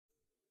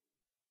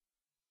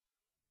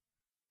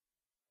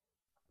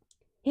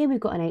Here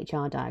we've got an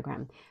HR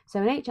diagram. So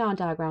an HR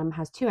diagram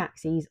has two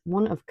axes,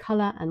 one of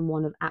colour and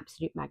one of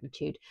absolute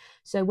magnitude.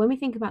 So when we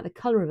think about the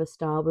colour of a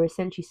star, we're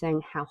essentially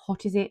saying how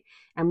hot is it?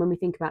 And when we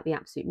think about the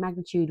absolute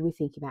magnitude, we're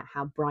thinking about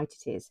how bright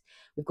it is.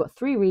 We've got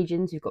three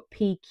regions, we've got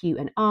P, Q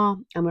and R,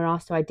 and we're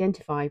asked to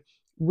identify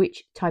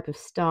which type of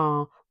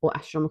star or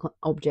astronomical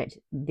object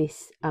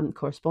this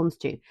corresponds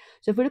to.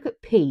 So if we look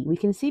at P, we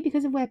can see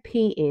because of where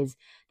P is,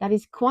 that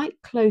is quite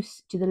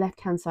close to the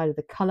left-hand side of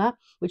the colour,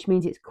 which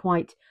means it's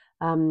quite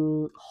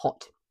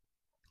hot.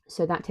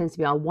 So that tends to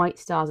be our white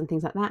stars and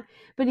things like that.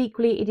 But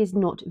equally, it is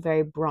not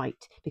very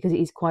bright because it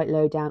is quite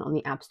low down on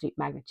the absolute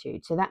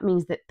magnitude. So that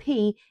means that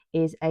P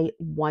is a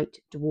white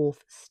dwarf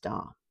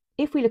star.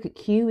 If we look at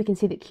Q, we can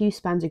see that Q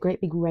spans a great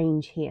big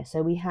range here.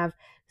 So we have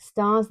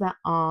stars that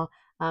are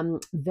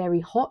very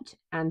hot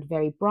and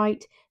very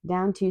bright,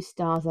 down to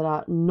stars that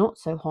are not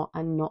so hot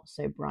and not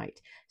so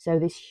bright. So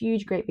this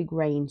huge, great big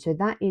range. So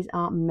that is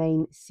our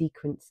main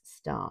sequence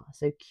star.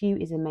 So Q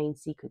is a main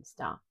sequence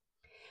star.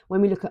 When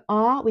we look at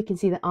R, we can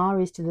see that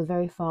R is to the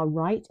very far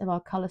right of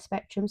our colour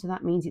spectrum. So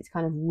that means it's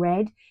kind of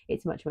red.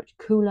 It's much, much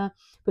cooler.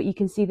 But you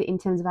can see that in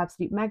terms of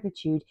absolute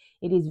magnitude,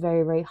 it is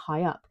very, very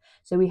high up.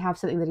 So we have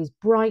something that is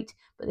bright,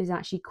 but is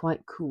actually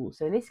quite cool.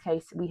 So in this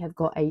case, we have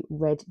got a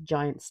red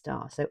giant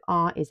star. So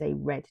R is a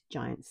red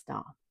giant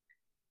star.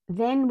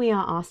 Then we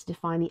are asked to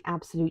define the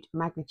absolute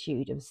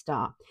magnitude of a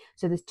star.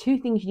 So there's two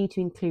things you need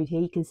to include here.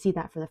 You can see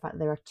that from the fact that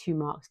there are 2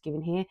 marks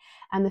given here.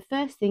 And the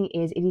first thing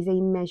is it is a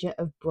measure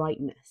of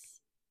brightness.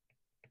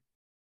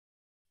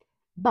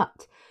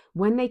 But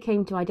when they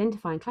came to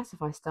identify and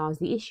classify stars,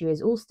 the issue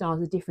is all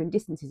stars are different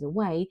distances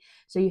away,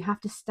 so you have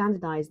to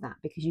standardize that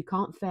because you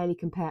can't fairly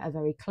compare a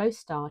very close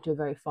star to a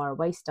very far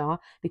away star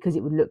because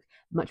it would look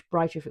much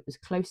brighter if it was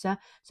closer.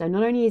 So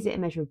not only is it a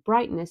measure of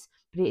brightness,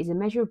 but it is a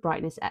measure of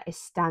brightness at a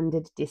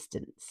standard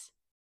distance.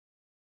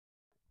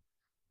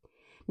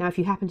 Now, if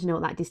you happen to know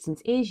what that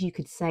distance is, you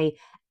could say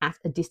at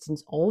a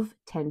distance of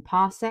 10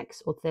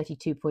 parsecs or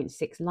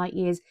 32.6 light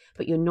years,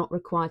 but you're not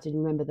required to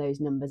remember those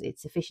numbers.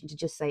 It's sufficient to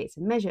just say it's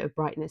a measure of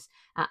brightness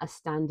at a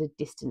standard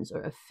distance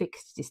or a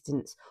fixed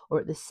distance or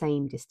at the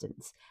same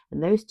distance.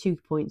 And those 2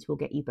 points will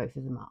get you both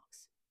of the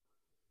marks.